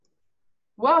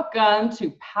Welcome to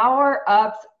Power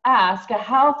Up's Ask a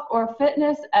Health or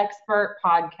Fitness Expert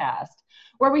podcast,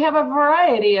 where we have a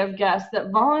variety of guests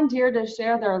that volunteer to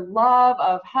share their love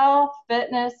of health,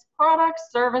 fitness, products,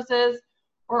 services,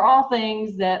 or all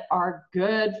things that are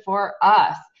good for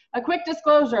us. A quick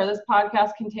disclosure, this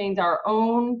podcast contains our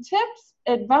own tips,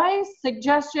 advice,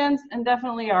 suggestions, and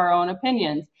definitely our own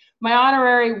opinions. My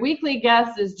honorary weekly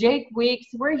guest is Jake Weeks.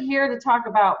 We're here to talk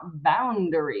about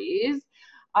boundaries.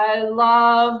 I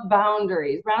love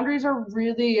boundaries. Boundaries are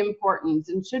really important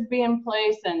and should be in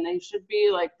place, and they should be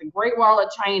like the Great Wall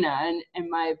of China, in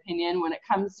my opinion, when it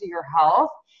comes to your health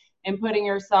and putting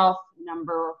yourself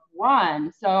number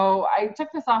one. So I took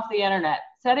this off the internet.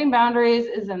 Setting boundaries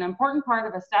is an important part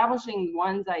of establishing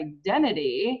one's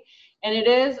identity, and it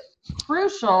is a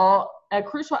crucial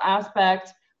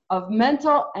aspect of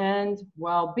mental and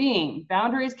well-being.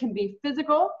 Boundaries can be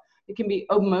physical, it can be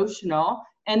emotional,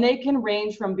 and they can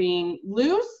range from being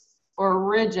loose or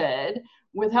rigid,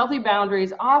 with healthy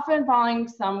boundaries often falling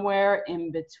somewhere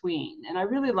in between. And I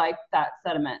really like that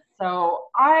sentiment. So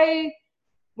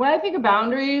when I think of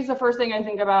boundaries, the first thing I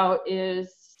think about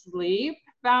is sleep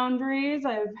boundaries.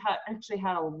 I've actually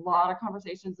had a lot of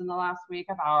conversations in the last week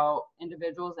about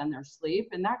individuals and their sleep,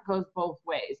 and that goes both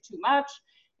ways, too much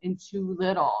and too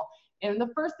little. And the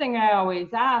first thing I always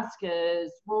ask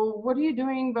is, well, what are you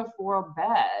doing before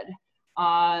bed?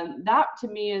 That to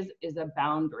me is a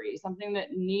boundary, something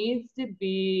that needs to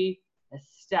be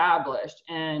established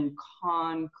and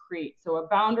concrete. So a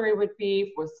boundary would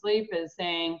be for sleep is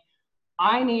saying,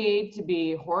 I need to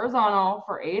be horizontal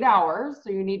for 8 hours. So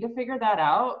you need to figure that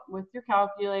out with your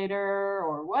calculator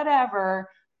or whatever,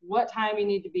 what time you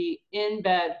need to be in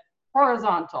bed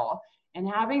horizontal, and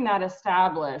having that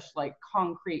established like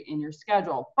concrete in your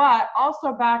schedule, but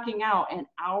also backing out an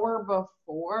hour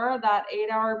before that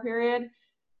 8-hour period,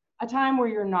 a time where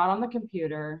you're not on the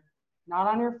computer, not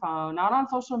on your phone, not on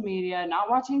social media, not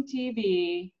watching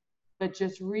TV, but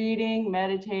just reading,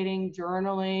 meditating,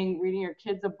 journaling, reading your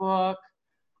kids a book,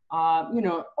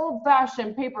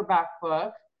 old-fashioned paperback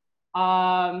book,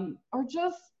 or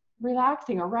just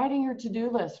relaxing or writing your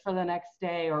to-do list for the next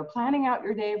day, or planning out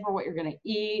your day for what you're going to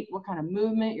eat, what kind of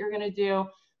movement you're going to do.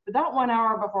 But that 1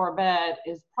 hour before bed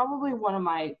is probably one of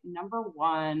my number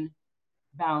one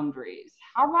boundaries.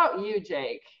 How about you,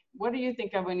 Jake? What do you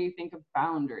think of when you think of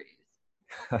boundaries?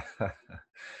 I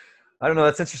don't know.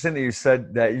 That's interesting that you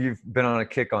said that you've been on a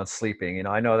kick on sleeping.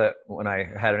 I know that when I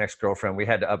had an ex-girlfriend, we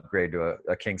had to upgrade to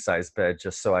a king-size bed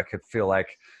just so I could feel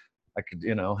like I could,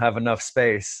 have enough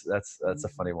space. That's a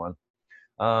funny one.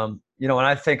 When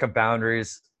I think of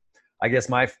boundaries, I guess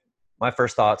my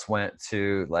first thoughts went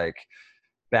to like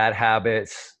bad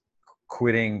habits,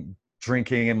 quitting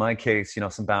drinking. In my case,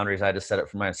 some boundaries I had to set up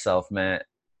for myself meant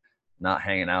not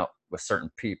hanging out with certain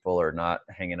people or not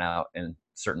hanging out in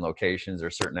certain locations or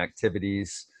certain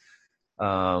activities.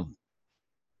 I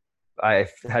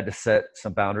had to set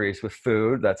some boundaries with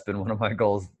food. That's been one of my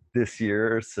goals this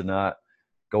year, is to not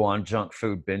go on junk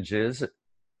food binges.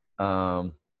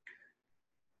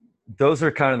 Those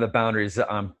are kind of the boundaries that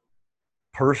I'm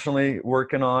personally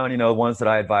working on. Ones that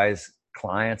I advise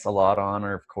clients a lot on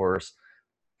are, of course,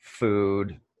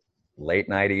 food, late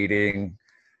night eating,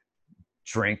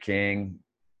 drinking,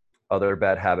 other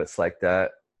bad habits like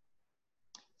that.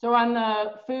 So on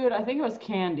the food, I think it was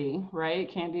candy,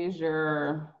 right? Candy is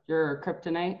your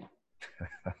kryptonite.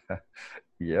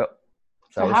 Yep.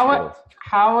 So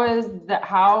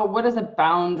what is a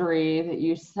boundary that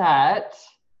you set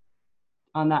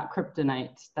on that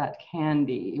kryptonite, that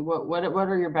candy? What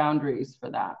are your boundaries for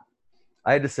that?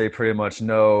 I had to say pretty much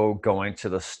no going to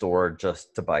the store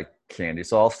just to buy candy.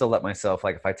 So I'll still let myself,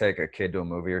 like if I take a kid to a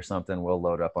movie or something, we'll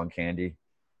load up on candy.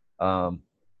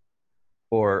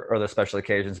 Or the special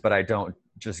occasions, but I don't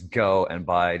just go and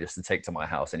buy just to take to my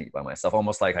house and eat by myself.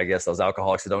 Almost like, I guess, those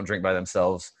alcoholics that don't drink by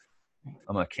themselves.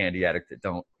 I'm a candy addict that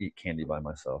don't eat candy by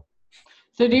myself.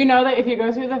 So do you know that if you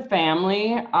go through the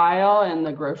family aisle in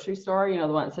the grocery store, the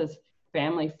one that says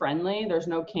family friendly, there's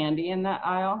no candy in that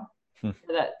aisle?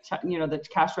 The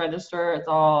cash register, it's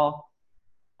all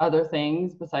other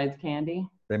things besides candy.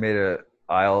 They made an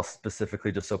aisle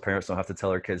specifically just so parents don't have to tell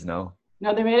their kids no.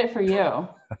 No, they made it for you.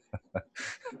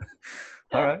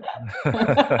 All right.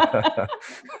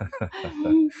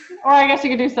 Or I guess you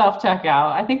could do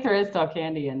self-checkout. I think there is still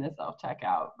candy in the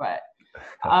self-checkout, but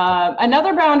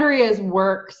another boundary is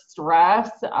work stress.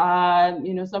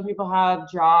 Some people have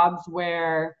jobs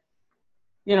where,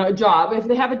 a job, if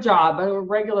they have a job, a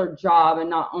regular job, and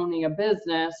not owning a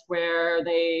business, where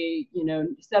they,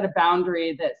 set a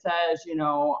boundary that says,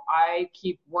 I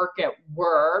keep work at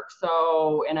work.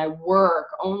 So, and I work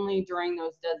only during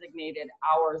those designated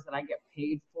hours that I get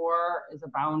paid for, is a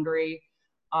boundary.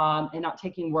 And not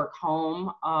taking work home.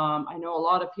 I know a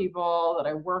lot of people that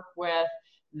I work with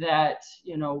that,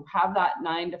 have that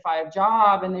 9 to 5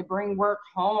 job, and they bring work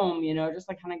home, just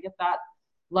like kind of get that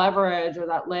leverage or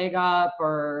that leg up,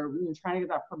 or trying to get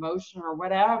that promotion or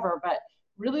whatever. But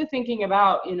really thinking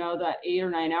about, that 8 or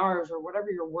 9 hours or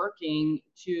whatever you're working,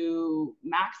 to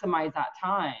maximize that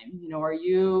time. Are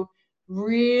you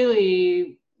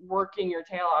really working your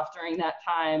tail off during that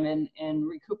time, and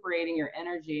recuperating your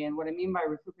energy? And what I mean by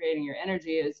recuperating your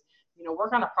energy is,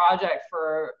 work on a project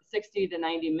for 60 to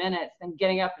 90 minutes, then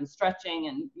getting up and stretching,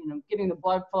 and, getting the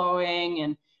blood flowing,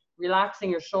 and relaxing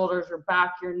your shoulders, your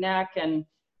back, your neck, and,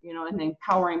 and then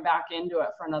powering back into it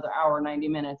for another hour, 90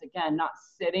 minutes. Again, not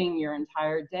sitting your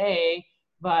entire day,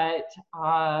 but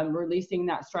releasing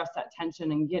that stress, that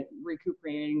tension, and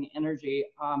recuperating energy.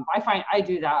 I find I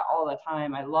do that all the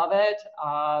time. I love it.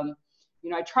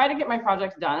 I try to get my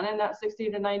projects done in that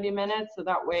 60 to 90 minutes. So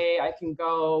that way I can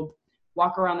go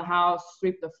walk around the house,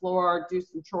 sweep the floor, do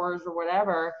some chores or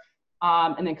whatever,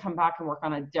 and then come back and work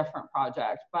on a different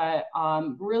project. But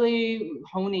really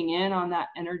honing in on that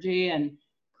energy and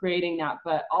creating that,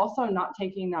 but also not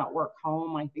taking that work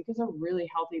home, I think, is a really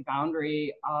healthy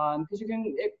boundary, because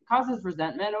it causes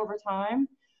resentment over time.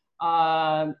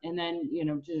 And then,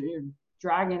 you're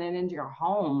dragging it into your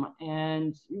home,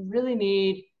 and you really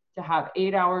need to have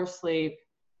 8 hours sleep,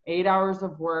 8 hours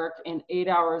of work, and 8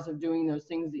 hours of doing those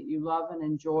things that you love and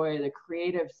enjoy, the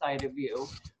creative side of you.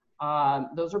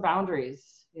 Those are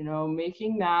boundaries,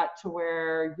 making that to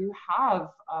where you have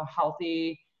a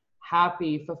healthy,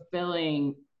 happy,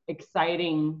 fulfilling,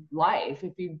 exciting life.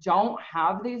 If you don't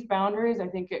have these boundaries, I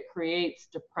think it creates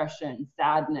depression,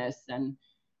 sadness, and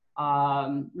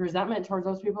resentment towards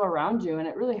those people around you. And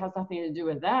it really has nothing to do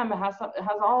with them. It has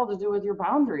all to do with your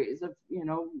boundaries of,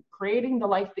 creating the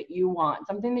life that you want,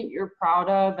 something that you're proud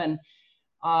of. And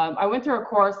I went through a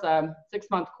course, a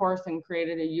 6-month course, and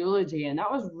created a eulogy, and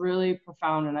that was really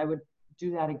profound. And I would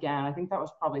do that again. I think that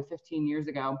was probably 15 years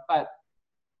ago. But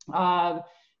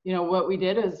what we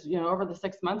did is, over the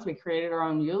 6 months, we created our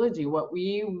own eulogy, what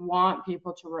we want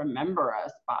people to remember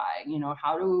us by.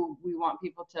 How do we want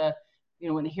people to,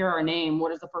 when they hear our name,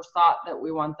 what is the first thought that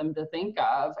we want them to think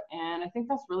of? And I think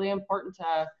that's really important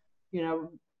to,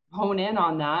 hone in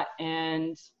on that,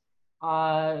 and,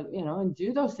 and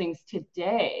do those things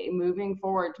today, moving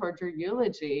forward towards your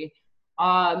eulogy.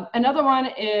 Another one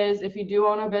is, if you do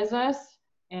own a business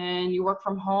and you work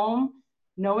from home,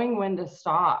 knowing when to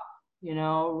stop.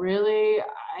 Really,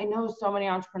 I know so many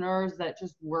entrepreneurs that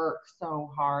just work so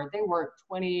hard. They work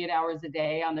 28 hours a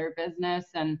day on their business,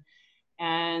 and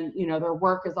their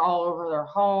work is all over their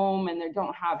home, and they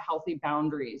don't have healthy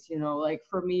boundaries. Like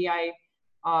for me,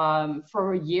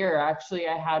 for a year, actually,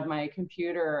 I had my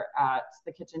computer at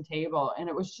the kitchen table, and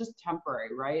it was just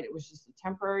temporary, right? It was just a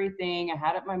temporary thing. I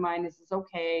had it in my mind, this is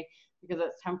okay because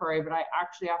it's temporary. But I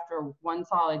actually, after one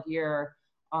solid year,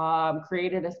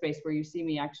 created a space where you see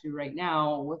me actually right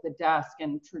now, with a desk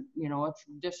and, a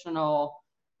traditional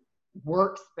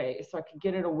workspace, so I could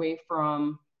get it away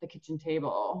from the kitchen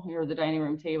table or the dining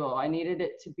room table. I needed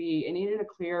a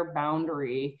clear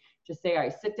boundary to say I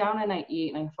sit down and I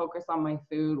eat, and I focus on my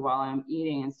food while I'm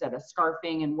eating, instead of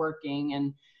scarfing and working.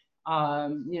 And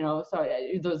so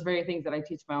those very things that I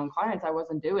teach my own clients, I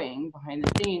wasn't doing behind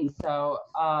the scenes. So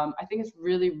I think it's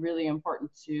really, really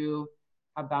important to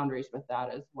have boundaries with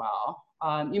that as well.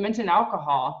 You mentioned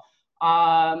alcohol.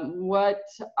 What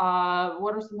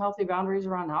are some healthy boundaries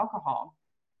around alcohol?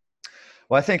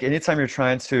 Well, I think anytime you're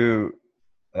trying to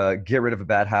get rid of a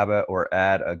bad habit or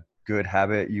add a good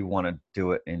habit, you want to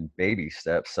do it in baby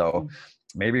steps. So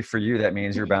maybe for you, that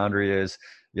means your boundary is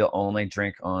you'll only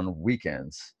drink on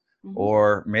weekends.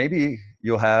 Or maybe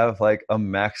you'll have like a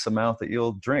max amount that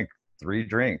you'll drink, 3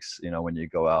 drinks, when you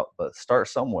go out. But start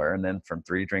somewhere, and then from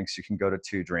 3 drinks you can go to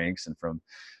 2 drinks, and from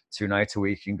 2 nights a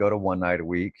week you can go to 1 night a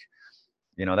week.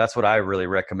 That's what I really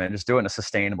recommend. Just do it in a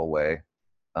sustainable way,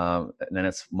 and then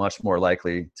it's much more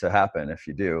likely to happen if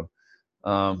you do.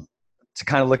 To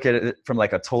kind of look at it from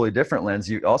like a totally different lens,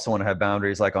 you also want to have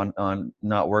boundaries, like on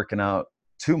not working out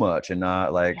too much, and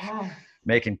not like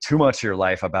making too much of your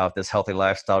life about this healthy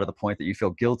lifestyle to the point that you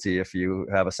feel guilty if you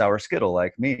have a sour Skittle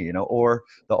like me. Or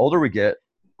the older we get,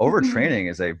 overtraining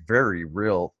is a very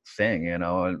real thing, and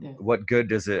what good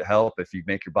does it help if you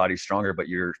make your body stronger, but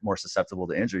you're more susceptible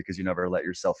to injury because you never let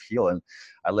yourself heal? And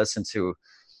I listened to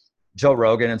Joe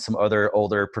Rogan and some other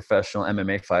older professional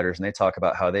MMA fighters, and they talk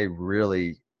about how they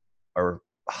really are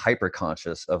hyper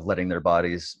conscious of letting their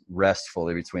bodies rest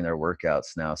fully between their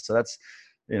workouts now. So that's,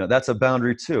 that's a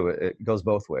boundary too. It goes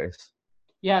both ways.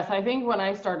 Yes, I think when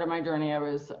I started my journey, I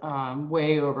was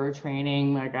way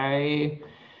overtraining. Like I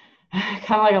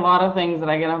kind of like a lot of things that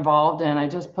I get involved in, I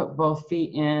just put both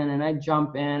feet in and I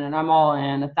jump in and I'm all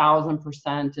in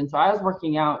 1,000%. And so I was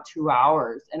working out 2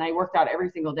 hours and I worked out every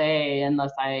single day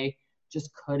unless I just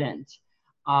couldn't.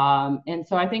 And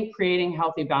so I think creating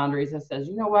healthy boundaries that says,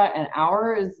 you know what, an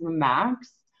hour is the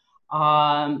max.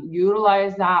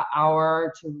 Utilize that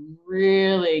hour to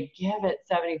really give it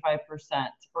 75%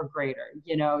 or greater,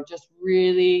 just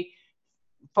really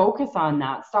focus on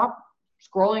that. Stop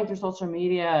scrolling through social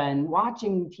media and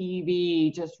watching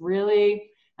TV, just really,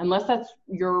 unless that's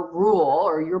your rule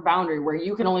or your boundary where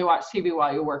you can only watch TV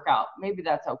while you work out, maybe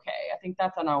that's okay. I think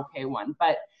that's an okay one.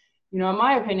 But, in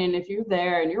my opinion, if you're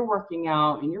there and you're working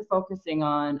out and you're focusing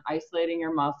on isolating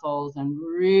your muscles and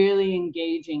really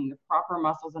engaging the proper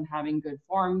muscles and having good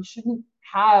form, you shouldn't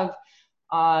have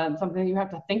something you have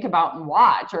to think about and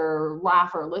watch or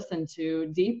laugh or listen to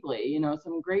deeply,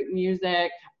 some great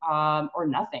music or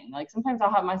nothing. Like sometimes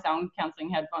I'll have my sound canceling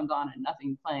headphones on and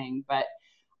nothing playing, but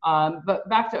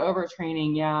back to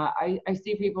overtraining. Yeah, I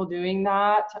see people doing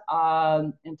that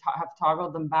and have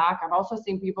toggled them back. I've also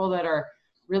seen people that are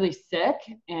really sick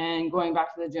and going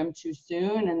back to the gym too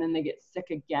soon and then they get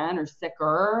sick again or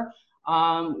sicker.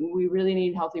 We really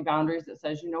need healthy boundaries that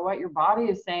says, you know what, your body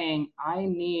is saying, I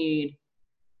need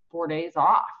 4 days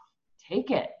off.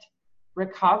 Take it,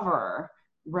 recover,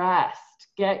 rest,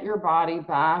 get your body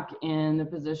back in the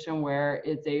position where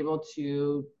it's able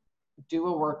to do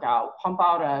a workout, pump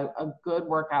out a good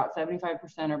workout, 75%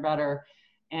 or better.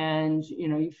 And,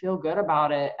 you feel good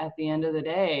about it at the end of the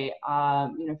day.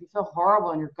 If you feel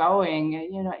horrible and you're going,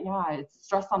 it's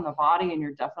stress on the body and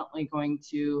you're definitely going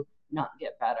to not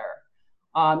get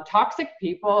better. Toxic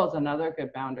people is another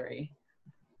good boundary.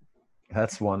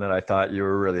 That's one that I thought you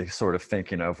were really sort of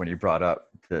thinking of when you brought up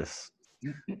this,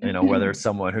 whether it's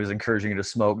someone who's encouraging you to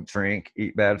smoke, drink,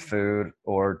 eat bad food,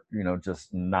 or,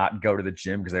 just not go to the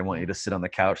gym because they want you to sit on the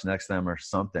couch next to them or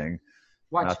something.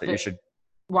 Watch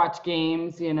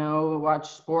games, watch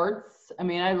sports. I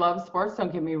mean, I love sports,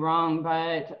 don't get me wrong,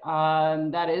 but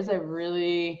that is a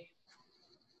really,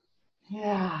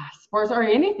 sports or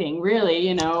anything really,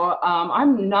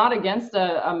 I'm not against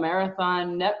a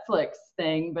marathon Netflix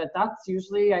thing, but that's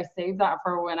usually, I save that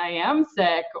for when I am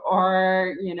sick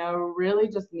or, really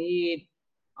just need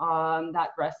that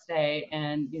rest day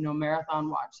and, marathon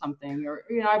watch something or,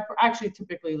 I actually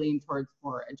typically lean towards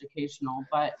more educational,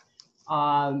 but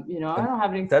I don't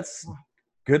have any. That's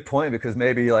good point, because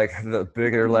maybe like the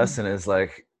bigger lesson is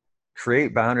like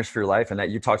create boundaries for your life, and that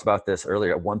you talked about this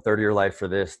earlier, 1/3 of your life for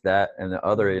this, that, and the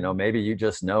other. Maybe you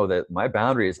just know that my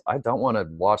boundaries, I don't want to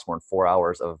watch more than 4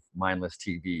 hours of mindless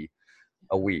TV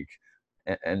a week,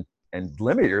 and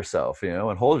limit yourself,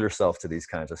 and hold yourself to these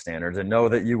kinds of standards, and know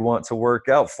that you want to work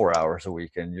out 4 hours a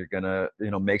week, and you're gonna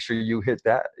make sure you hit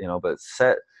that, but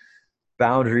set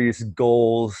boundaries,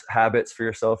 goals, habits for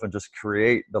yourself, and just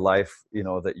create the life,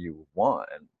 that you want,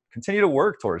 and continue to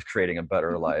work towards creating a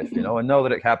better life, and know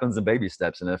that it happens in baby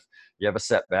steps. And if you have a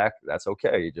setback, that's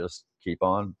okay. You just keep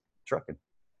on trucking.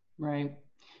 Right.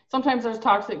 Sometimes there's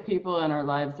toxic people in our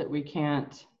lives that we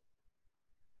can't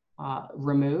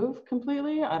remove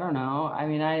completely. I don't know. I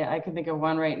mean, I can think of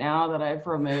one right now that I've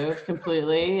removed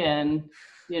completely, and,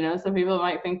 some people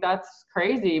might think that's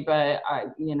crazy, but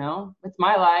it's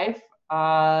my life.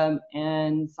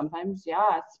 And sometimes,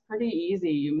 it's pretty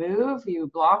easy. You move, you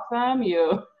block them,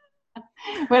 you,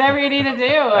 whatever you need to do.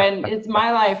 And it's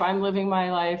my life. I'm living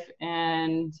my life,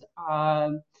 and,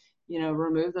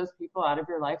 remove those people out of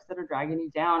your life that are dragging you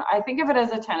down. I think of it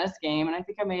as a tennis game. And I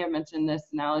think I may have mentioned this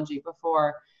analogy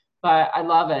before, but I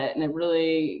love it. And it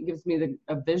really gives me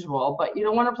a visual, but you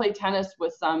don't want to play tennis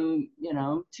with some,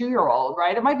 2-year-old,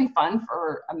 right? It might be fun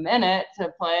for a minute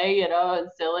to play, and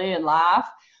silly and laugh.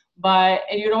 But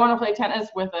you don't want to play tennis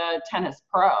with a tennis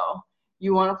pro.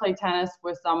 You want to play tennis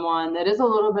with someone that is a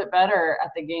little bit better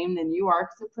at the game than you are,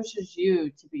 because it pushes you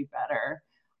to be better.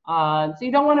 So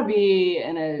you don't want to be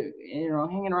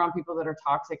hanging around people that are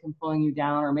toxic and pulling you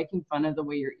down, or making fun of the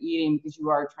way you're eating because you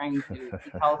are trying to be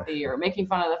healthy, or making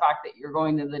fun of the fact that you're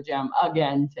going to the gym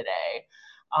again today.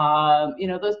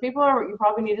 Those people you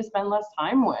probably need to spend less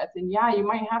time with. And you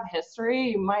might have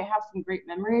history, you might have some great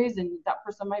memories, and that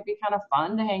person might be kind of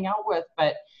fun to hang out with,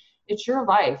 but it's your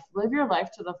life. Live your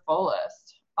life to the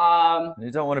fullest.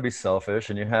 You don't want to be selfish,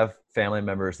 and you have family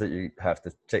members that you have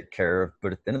to take care of.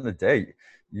 But at the end of the day,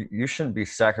 you shouldn't be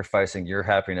sacrificing your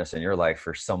happiness in your life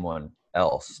for someone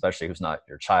else, especially who's not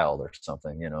your child or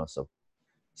something, So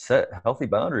set healthy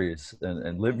boundaries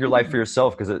and live your life for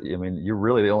yourself. Because, I mean, you're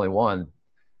really the only one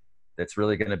that's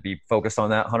really going to be focused on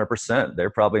that 100%. They're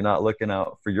probably not looking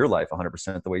out for your life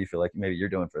 100% the way you feel like maybe you're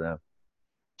doing for them.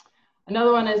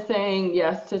 Another one is saying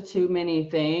yes to too many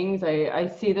things. I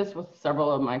see this with several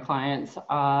of my clients.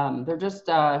 They're just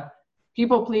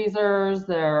people pleasers.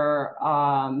 They're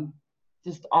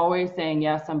just always saying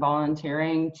yes and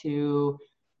volunteering to,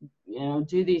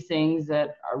 do these things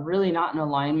that are really not in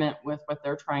alignment with what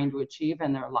they're trying to achieve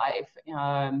in their life.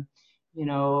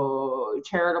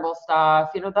 Charitable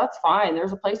stuff, that's fine.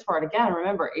 There's a place for it. Again,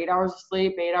 remember, 8 hours of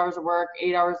sleep, 8 hours of work,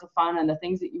 8 hours of fun, and the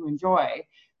things that you enjoy.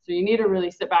 So you need to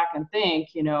really sit back and think,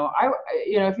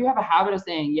 if you have a habit of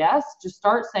saying yes, just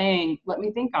start saying, let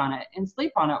me think on it and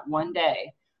sleep on it one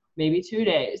day, maybe 2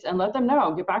 days, and let them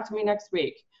know, get back to me next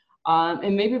week.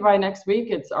 And maybe by next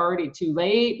week, it's already too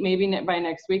late. Maybe by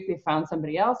next week, they found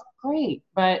somebody else. Great.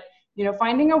 But,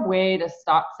 finding a way to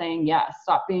stop saying yes,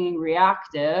 stop being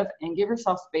reactive, and give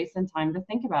yourself space and time to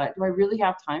think about it. Do I really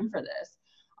have time for this?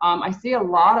 I see a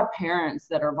lot of parents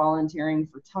that are volunteering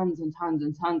for tons and tons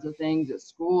and tons of things at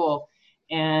school,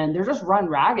 and they're just run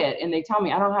ragged. And they tell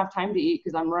me, I don't have time to eat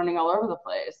because I'm running all over the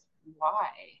place. Why?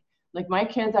 Like my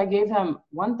kids, I gave them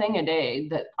one thing a day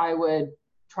that I would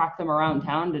track them around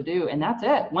town to do. And that's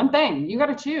it. One thing. You got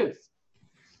to choose.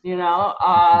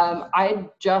 I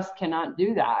just cannot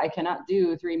do that. I cannot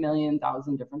do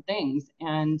 3,000,000 different things.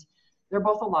 And they're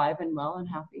both alive and well and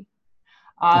happy.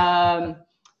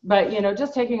 But,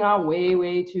 just taking on way,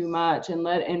 way too much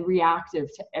and reactive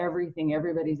to everything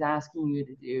everybody's asking you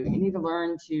to do. You need to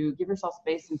learn to give yourself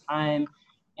space and time.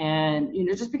 And,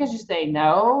 just because you say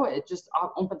no, it just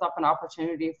opens up an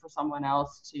opportunity for someone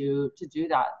else to do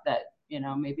that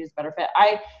maybe is better fit.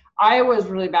 I was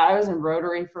really bad. I was in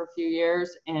Rotary for a few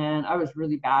years, and I was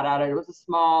really bad at it. It was a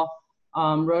small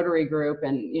Rotary group,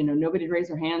 and nobody raised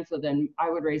their hand, so then I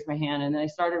would raise my hand, and then I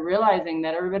started realizing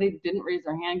that everybody didn't raise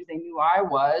their hand because they knew I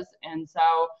was, and so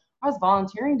I was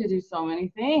volunteering to do so many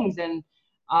things, and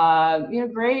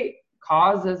great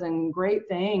causes and great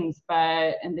things,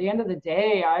 but at the end of the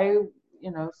day, I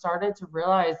started to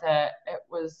realize that it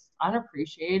was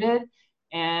unappreciated.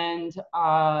 And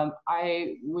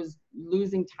I was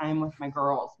losing time with my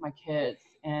girls, my kids,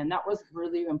 and that was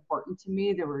really important to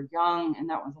me. They were young, and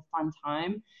that was a fun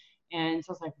time. And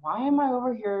so I was like, why am I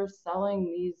over here selling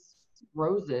these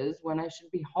roses when I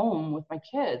should be home with my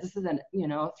kids? This is a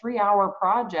 3-hour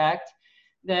project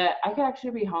that I could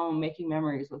actually be home making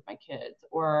memories with my kids,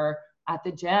 or at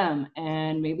the gym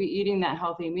and maybe eating that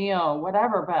healthy meal,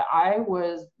 whatever. But I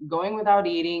was going without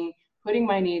eating, putting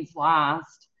my needs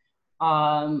last.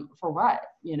 For what,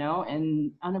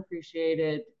 and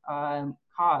unappreciated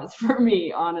cause for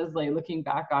me, honestly, looking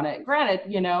back on it. Granted,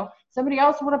 somebody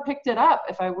else would have picked it up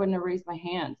if I wouldn't have raised my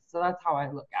hand. So that's how I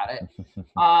look at it.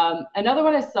 Another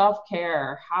one is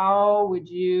self-care. How would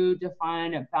you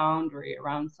define a boundary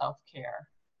around self-care?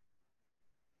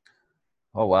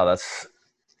 Oh, wow.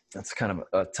 That's kind of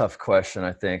a tough question.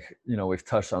 I think, we've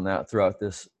touched on that throughout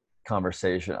this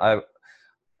conversation.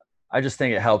 I just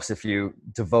think it helps if you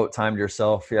devote time to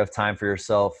yourself. You have time for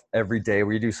yourself every day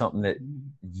where you do something that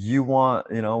you want,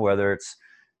 whether it's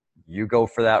you go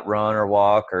for that run or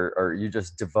walk, or you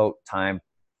just devote time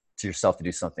to yourself to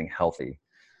do something healthy.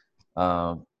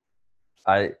 I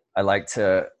like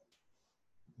to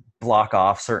block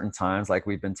off certain times like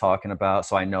we've been talking about.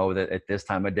 So I know that at this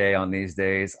time of day on these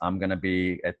days, I'm going to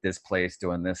be at this place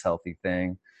doing this healthy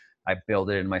thing. I build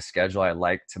it in my schedule. I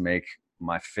like to make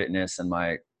my fitness and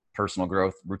my personal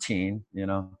growth routine,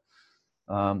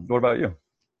 What about you?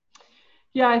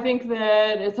 Yeah, I think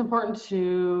that it's important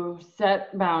to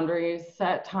set boundaries,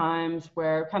 set times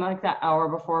where kind of like that hour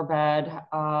before bed.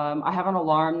 I have an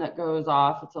alarm that goes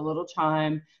off. It's a little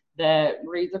chime that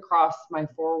reads across my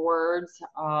 4 words.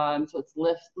 So it's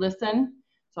listen.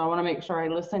 So I want to make sure I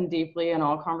listen deeply in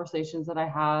all conversations that I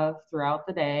have throughout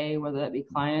the day, whether that be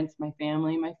clients, my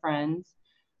family, my friends.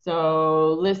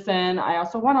 So listen, I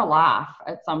also want to laugh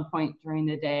at some point during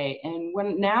the day. And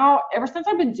ever since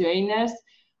I've been doing this,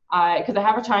 because I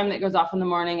have a chime that goes off in the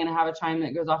morning and I have a chime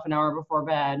that goes off an hour before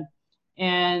bed.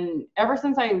 And ever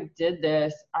since I did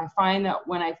this, I find that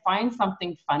when I find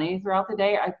something funny throughout the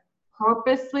day, I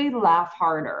purposely laugh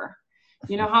harder.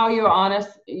 You know how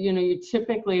you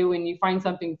typically, when you find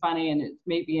something funny and it's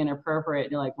maybe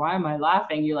inappropriate, you're like, why am I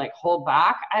laughing? You like hold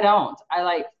back. I don't. I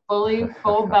like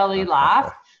full belly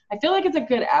laugh. I feel like it's a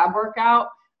good ab workout.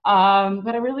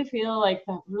 But I really feel like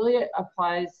that really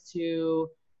applies to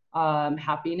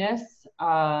happiness.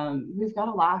 We've got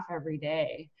to laugh every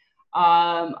day.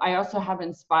 I also have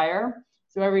Inspire.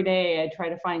 So every day I try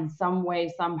to find some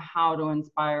way, somehow to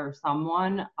inspire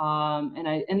someone.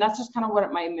 And that's just kind of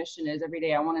what my mission is. Every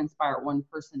day I want to inspire one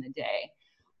person a day.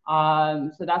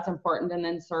 So that's important. And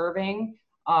then serving,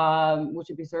 which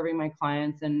would be serving my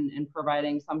clients and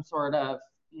providing some sort of,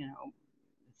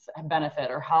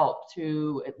 benefit or help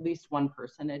to at least one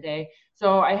person a day.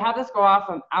 So I have this go off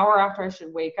an hour after I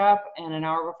should wake up and an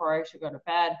hour before I should go to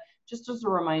bed, just as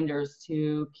reminders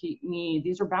to keep me.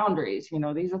 These are boundaries,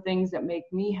 these are things that make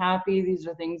me happy. These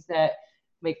are things that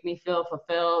make me feel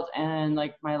fulfilled and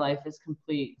like my life is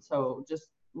complete. So just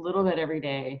a little bit every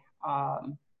day.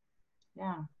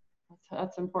 Yeah,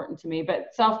 that's important to me. But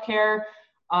self-care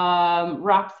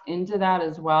wraps into that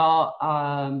as well.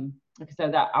 Like I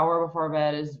said, that hour before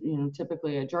bed is,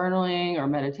 typically a journaling or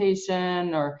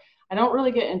meditation, or I don't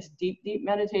really get into deep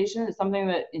meditation. It's something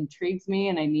that intrigues me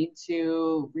and I need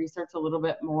to research a little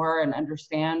bit more and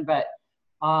understand. But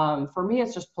for me,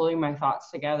 it's just pulling my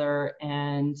thoughts together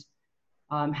and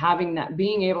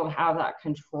being able to have that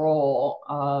control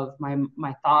of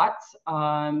my thoughts.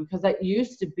 Because that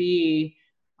used to be,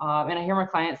 and I hear my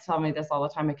clients tell me this all the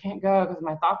time, I can't go because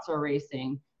my thoughts are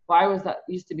racing. Why was that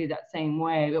used to be that same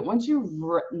way? But once you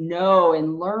know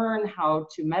and learn how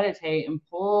to meditate and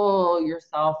pull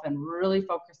yourself and really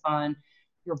focus on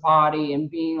your body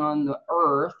and being on the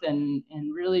earth and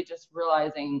really just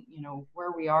realizing,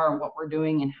 where we are and what we're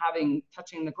doing and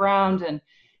touching the ground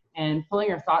and pulling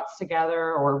your thoughts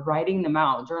together or writing them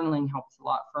out. Journaling helps a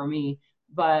lot for me,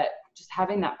 but just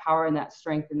having that power and that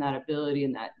strength and that ability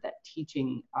and that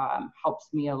teaching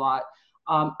helps me a lot.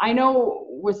 I know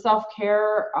with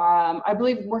self-care, I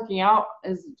believe working out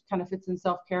kind of fits in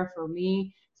self-care for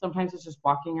me. Sometimes it's just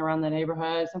walking around the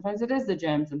neighborhood. Sometimes it is the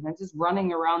gym. Sometimes it's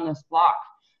running around this block,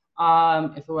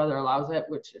 if the weather allows it,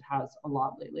 which it has a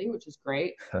lot lately, which is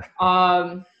great.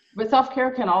 But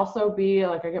self-care can also be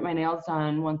like I get my nails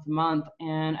done once a month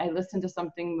and I listen to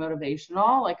something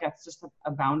motivational. Like that's just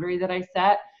a boundary that I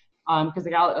set. Because the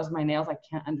gal that does my nails, I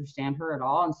can't understand her at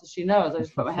all. And so she knows. I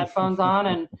just put my headphones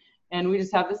on and we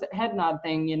just have this head nod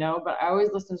thing, but I always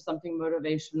listen to something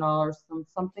motivational or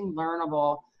something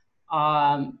learnable.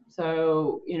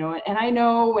 So, and I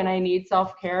know when I need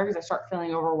self-care because I start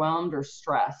feeling overwhelmed or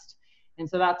stressed. And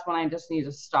so that's when I just need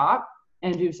to stop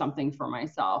and do something for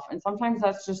myself. And sometimes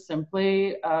that's just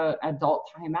simply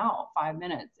adult time out, 5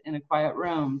 minutes in a quiet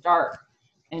room, dark,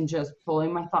 and just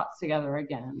pulling my thoughts together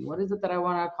again. What is it that I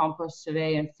want to accomplish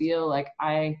today and feel like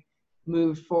I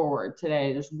moved forward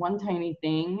today? There's one tiny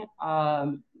thing.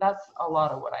 That's a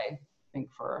lot of what I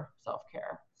think for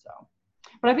self-care. So,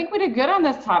 but I think we did good on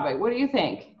this topic. What do you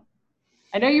think?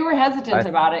 I know you were hesitant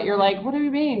about it. You're like, what do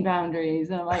you mean boundaries?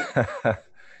 And I'm like,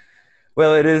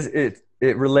 well,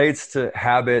 it relates to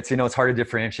habits. It's hard to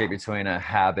differentiate between a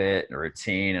habit, a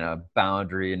routine, and a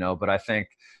boundary, but I think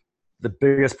the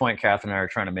biggest point Catherine and I are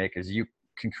trying to make is you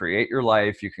can create your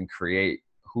life. You can create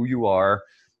who you are.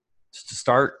 Just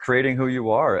start creating who you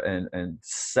are and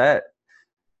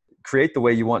create the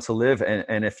way you want to live.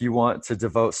 And if you want to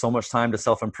devote so much time to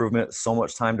self-improvement, so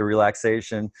much time to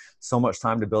relaxation, so much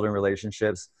time to building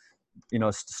relationships,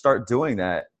 start doing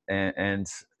that and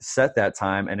set that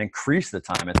time and increase the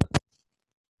time.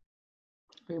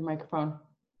 Your microphone.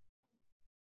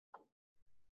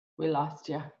 We lost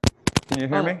you. Can you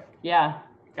hear me? Yeah.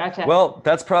 Gotcha. Well,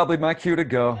 that's probably my cue to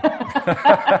go.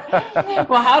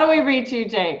 Well, how do we reach you,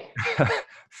 Jake?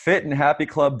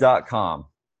 fitandhappyclub.com.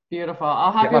 Beautiful.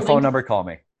 I'll have Get my phone number, call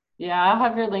me. Yeah, I'll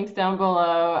have your links down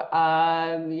below.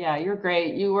 Yeah, you're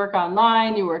great. You work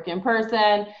online, you work in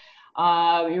person.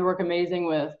 You work amazing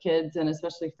with kids and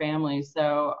especially families.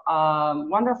 So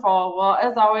wonderful. Well,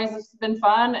 as always, it's been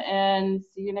fun and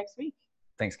see you next week.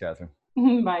 Thanks, Catherine.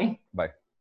 Bye. Bye.